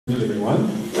Hello everyone,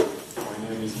 my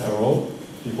name is Harold.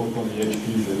 People call me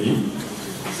HP usually.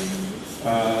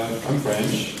 I'm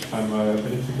French, I'm an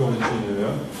electrical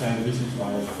engineer, and this is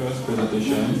my first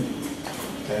presentation,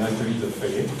 and actually it's a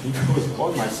fail, because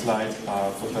all my slides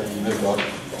are totally messed up.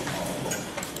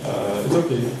 It's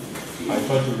okay, I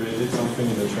try to relate something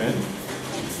in the trend,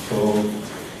 so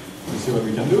we'll see what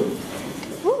we can do.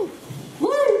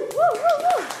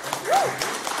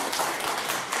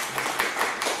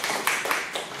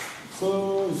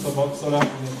 So it's about solar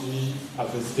energy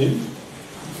harvesting.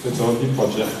 It's a big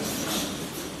project.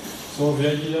 So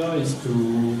the idea is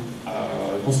to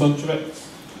concentrate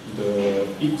the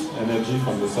heat energy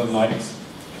from the sunlight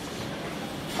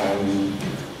and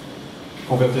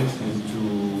convert it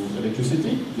into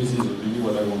electricity. This is really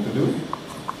what I want to do.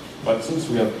 But since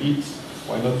we have heat,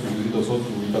 why not use it also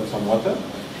to heat up some water?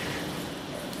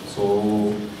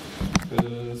 So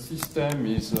the system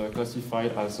is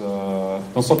classified as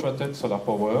concentrated solar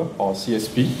power, or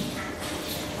CSP.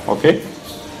 Okay?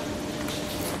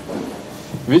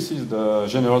 This is the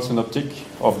general synoptic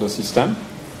of the system.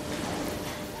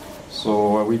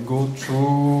 So we go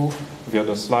through the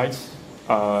other slides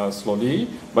slowly,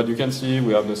 but you can see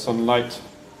we have the sunlight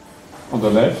on the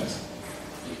left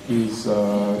is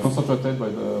concentrated by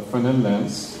the Fresnel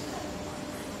lens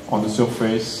on the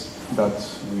surface that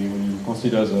we will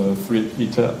consider as a fluid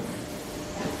heater.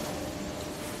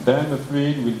 Then the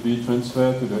fluid will be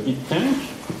transferred to the heat tank,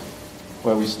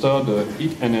 where we store the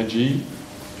heat energy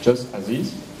just as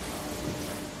is.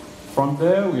 From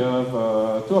there we have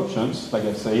two options, like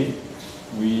I said.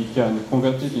 We can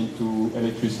convert it into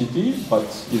electricity, but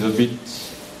it's a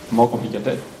bit more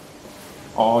complicated.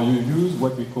 Or you use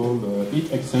what we call the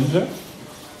heat exchanger,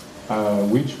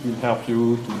 which will help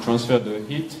you to transfer the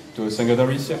heat to a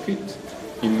secondary circuit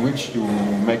in which you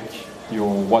make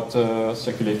your water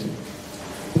circulating.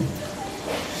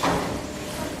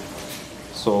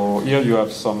 So here you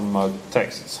have some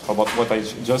texts about what I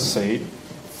just said.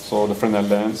 So the Fresnel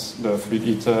lens, the fluid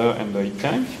heater, and the heat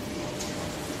tank.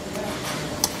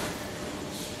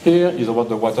 Here is about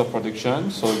the water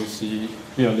production. So you see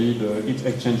clearly the heat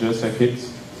exchanger circuit.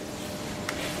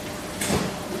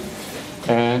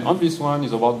 And on this one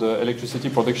is about the electricity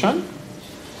production.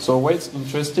 So what's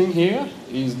interesting here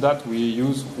is that we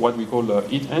use what we call a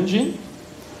heat engine.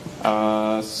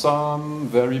 Some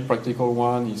very practical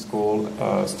one is called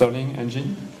Stirling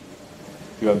engine.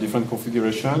 You have different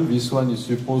configuration. This one is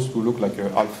supposed to look like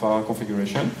an alpha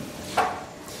configuration.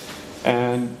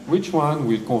 And which one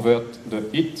will convert the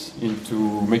heat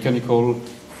into mechanical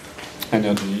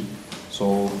energy,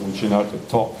 so we generate the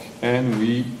torque, and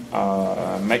we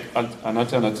make an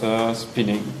alternator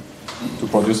spinning to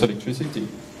produce electricity.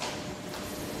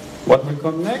 What will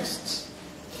come next?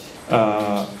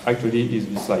 Actually is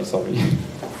this slide, sorry.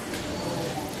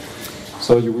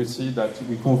 So you will see that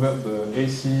we convert the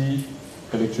AC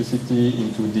electricity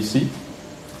into DC.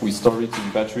 We store it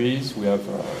in batteries, we have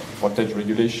voltage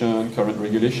regulation, current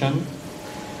regulation.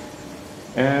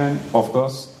 And of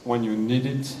course, when you need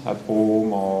it at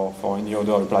home or for any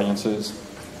other appliances,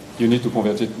 you need to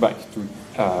convert it back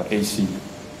to AC.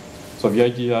 So the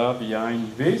idea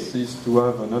behind this is to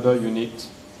have another unit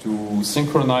to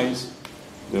synchronize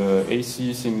the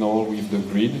AC signal with the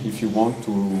grid if you want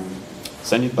to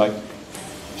send it back.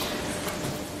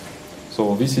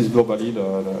 So this is globally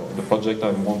the project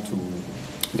I want to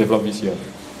develop this year.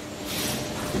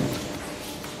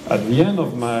 At the end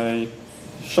of my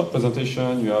short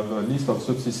presentation, you have a list of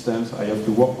subsystems I have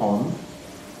to work on.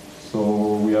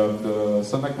 So we have the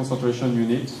sunlight concentration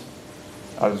unit,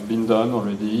 has been done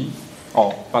already,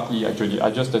 or partly actually.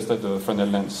 I just tested the Fresnel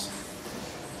lens.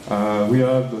 We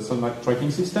have the sunlight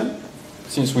tracking system.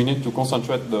 Since we need to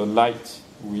concentrate the light,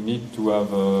 we need to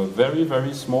have a very,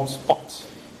 very small spot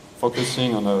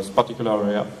focusing on a particular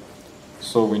area.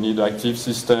 So we need an active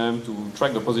system to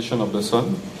track the position of the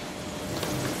sun.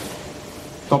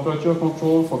 Temperature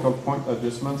control focal point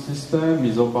adjustment system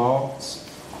is about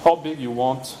how big you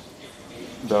want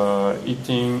the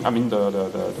heating,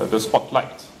 the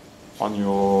spotlight on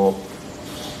your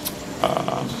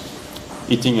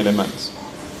heating elements.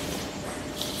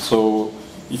 So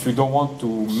if you don't want to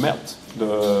melt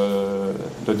the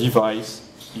device,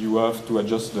 you have to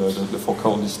adjust the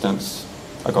focal distance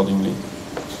accordingly.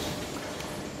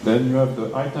 Then you have the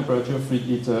high temperature fluid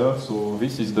heater. So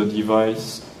this is the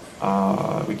device,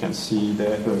 we can see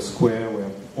there the square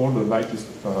where all the light is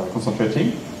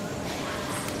concentrating.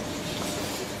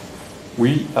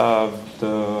 We have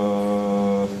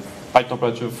the high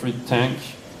temperature fluid tank.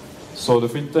 So the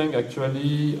fluid tank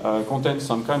actually contains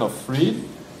some kind of fluid,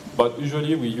 but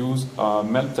usually we use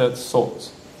melted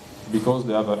salt. because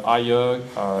they have a higher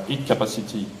heat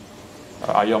capacity,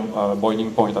 a higher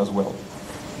boiling point as well.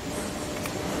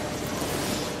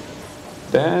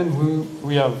 Then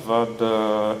we have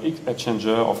the heat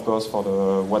exchanger, of course, for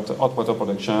the hot water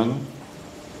production,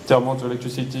 thermal to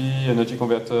electricity, energy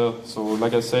converter. So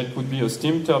like I said, it could be a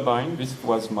steam turbine. This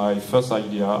was my first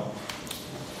idea.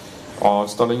 Or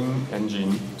Stirling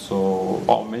engine. So,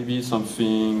 or maybe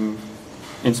something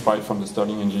inspired from the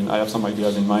Stirling engine. I have some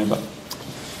ideas in mind, but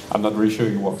I'm not really sure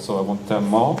it works, so I won't tell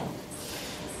more.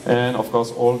 And of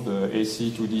course, all the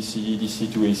AC to DC,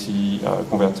 DC to AC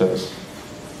converters.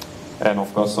 And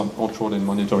of course, some control and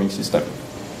monitoring system.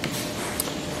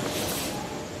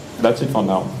 That's it for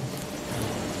now.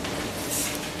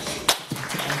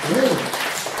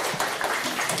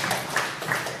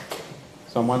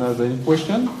 Someone has any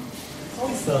question? How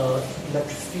is the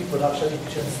electricity production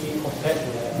efficiency compared to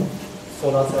the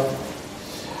solar cell?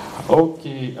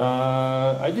 Okay,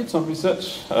 I did some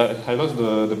research. I lost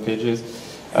the pages.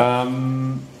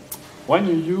 When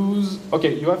you use,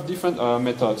 okay, you have different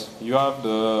methods. You have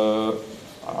the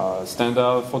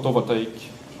standard photovoltaic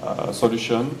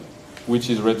solution, which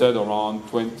is rated around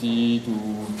 20 to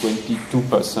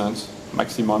 22%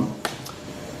 maximum.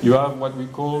 You have what we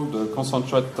call the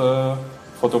concentrator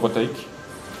photovoltaic,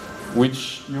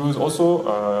 which use also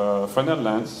a Fresnel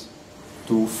lens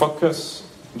to focus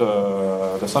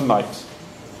the sunlight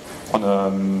on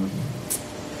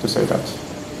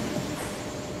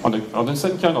on the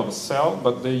same kind of a cell,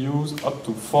 but they use up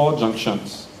to 4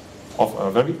 junctions of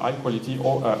a very high quality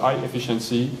or high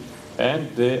efficiency, and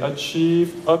they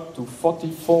achieve up to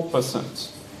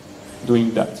 44%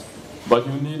 doing that. But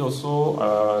you need also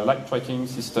a light tracking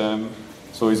system,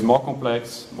 so it's more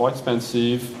complex, more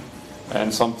expensive,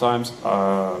 and sometimes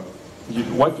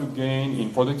what you gain in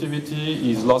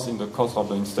productivity is lost in the cost of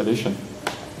the installation.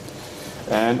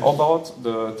 And about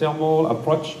the thermal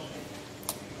approach,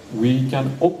 we can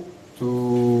hope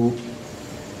to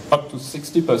up to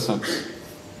 60%.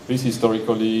 This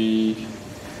historically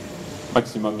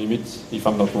maximum limit, if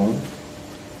I'm not wrong.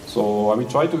 So I will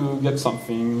try to get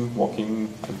something working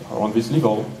around this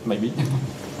level, maybe.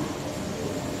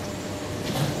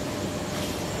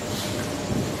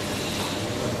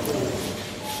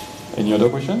 Any other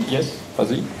question? Yes,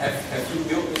 Fazli? Have you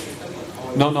built the system?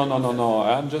 No.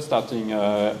 I'm just starting.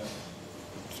 A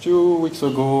few weeks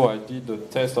ago, I did the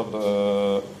test of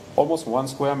the almost 1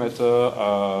 square meter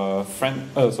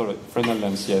Fresnel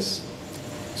lens. Yes.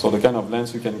 So the kind of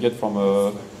lens you can get from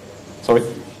a. Sorry.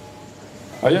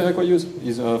 Yeah, I quite use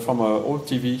is from an old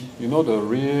TV. You know the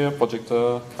rear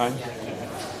projector kind.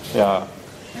 Yeah.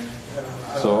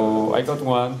 So I got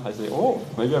one. I say, oh,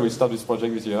 maybe I will start this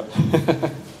project this year.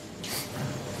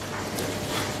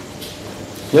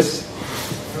 Yes. You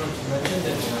mentioned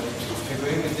that you're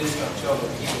going with this structure of the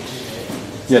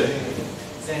PhD. Yes. Is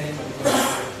there any particular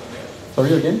reason?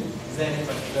 Sorry again? Is there any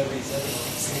particular reason or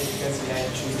significance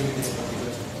behind choosing this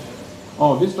particular structure?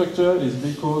 Oh, this structure is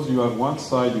because you have one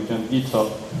side you can heat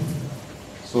up.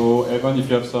 So even if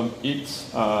you have some heat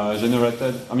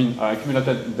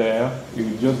accumulated there, it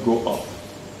will just go up.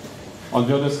 On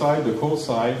the other side, the cold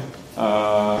side,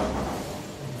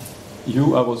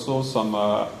 you have also some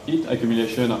heat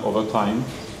accumulation over time.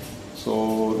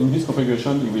 So in this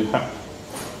configuration, it will help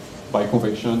by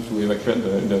convection to evacuate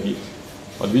the heat.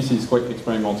 But this is quite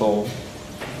experimental,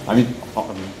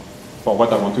 for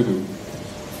what I want to do.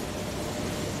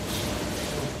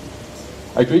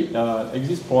 Actually,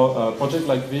 exists project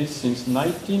like this since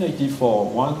 1984.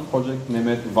 One project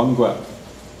named Vanguard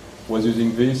was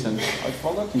using this, and I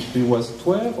forgot if it was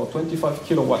 12 or 25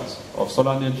 kilowatts of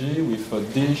solar energy with a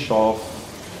dish of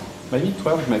maybe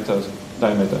 12 meters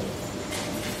diameter.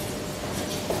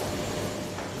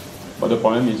 But the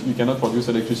problem is you cannot produce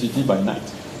electricity by night.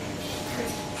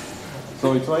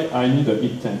 So it's why I need a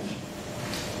heat tank.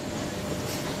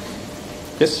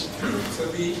 Yes? So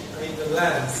the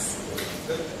lens,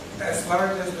 as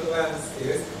large as the lens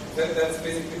is, that's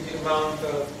basically the amount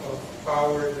of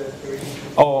power that you're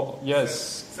using. Oh,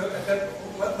 yes. So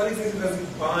what exactly does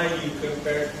it buy you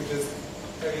compared to just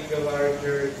having a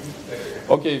larger heater?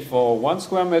 Okay, for 1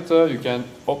 square meter, you can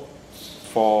opt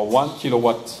for 1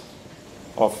 kilowatt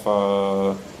of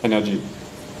energy,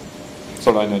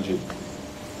 solar energy.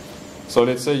 So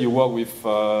let's say you work with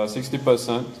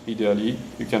 60%, ideally,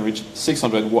 you can reach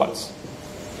 600 watts.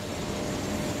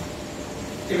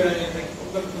 Even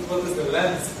what does the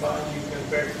lens buy you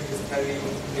compared to just having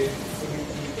the heater?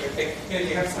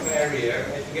 You have some area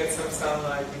and you get some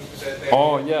sunlight into that area.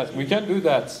 Oh yes, we can do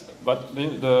that, but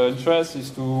the interest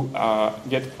is to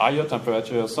get higher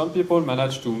temperature. Some people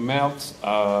manage to melt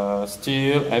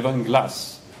steel, even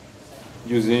glass.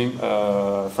 using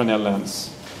Fresnel lens.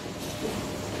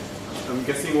 I'm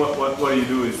guessing what you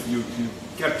do is you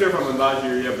capture from a large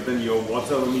area, but then your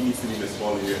water only needs to be in a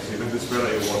small area. So you don't have to spread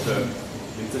out your water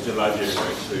in such a large area,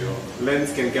 right? So your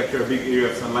lens can capture a big area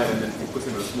of sunlight and then focus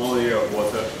in a small area of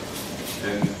water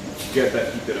and get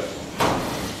that heated up.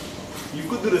 You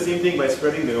could do the same thing by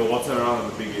spreading the water around on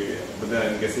the big area, but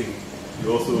then I'm guessing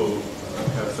you also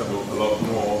have a lot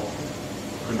more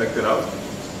conducted out.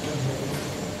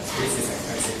 Space is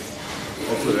expensive.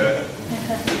 Also that.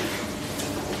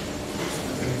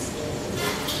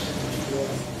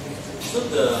 So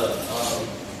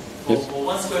for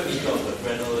 1 square meter of the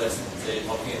Fresnel, let's say,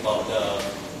 talking about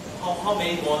how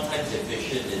many more times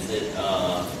efficient is it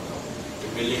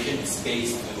in relation to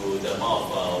space to the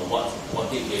amount of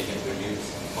wattage they can produce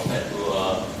compared to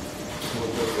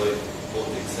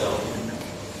motor itself?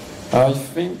 I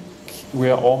think we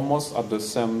are almost at the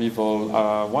same level.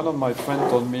 One of my friends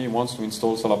told me he wants to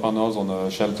install solar panels on a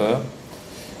shed,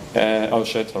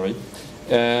 sorry.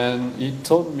 And he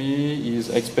told me he's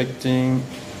expecting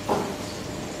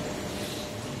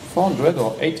 400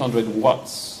 or 800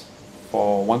 watts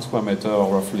for 1 square meter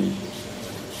roughly.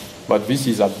 But this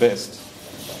is at best.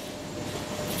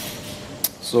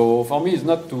 So for me, it's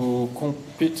not to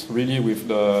compete really with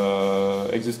the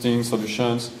existing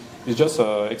solutions. It's just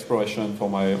exploration for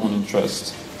my own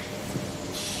interest.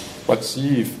 But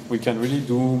see if we can really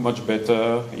do much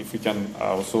better, if we can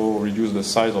also reduce the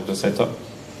size of the setup.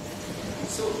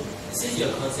 So, since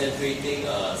you're concentrating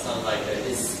sunlight,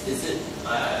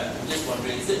 I'm just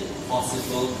wondering, is it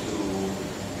possible to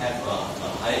have a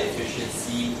higher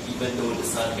efficiency even though the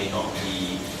sun may not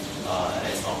be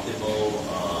as optimal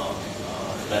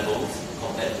levels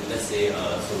compared to, let's say,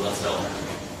 a solar cell?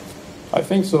 I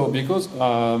think so, because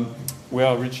we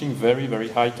are reaching very, very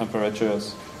high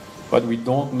temperatures, but we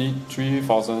don't need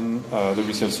 3,000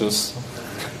 degrees Celsius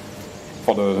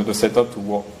for the setup to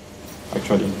work,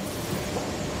 actually.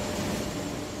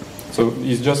 So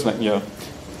it's just like, yeah,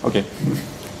 okay.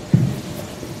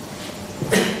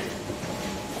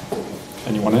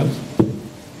 Anyone else?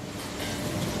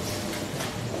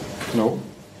 No?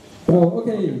 Oh,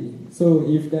 okay. So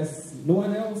if there's no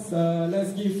one else,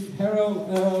 let's give Harold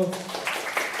a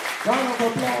round of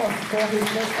applause for his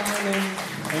first time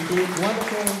and doing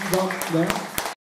wonderful job there.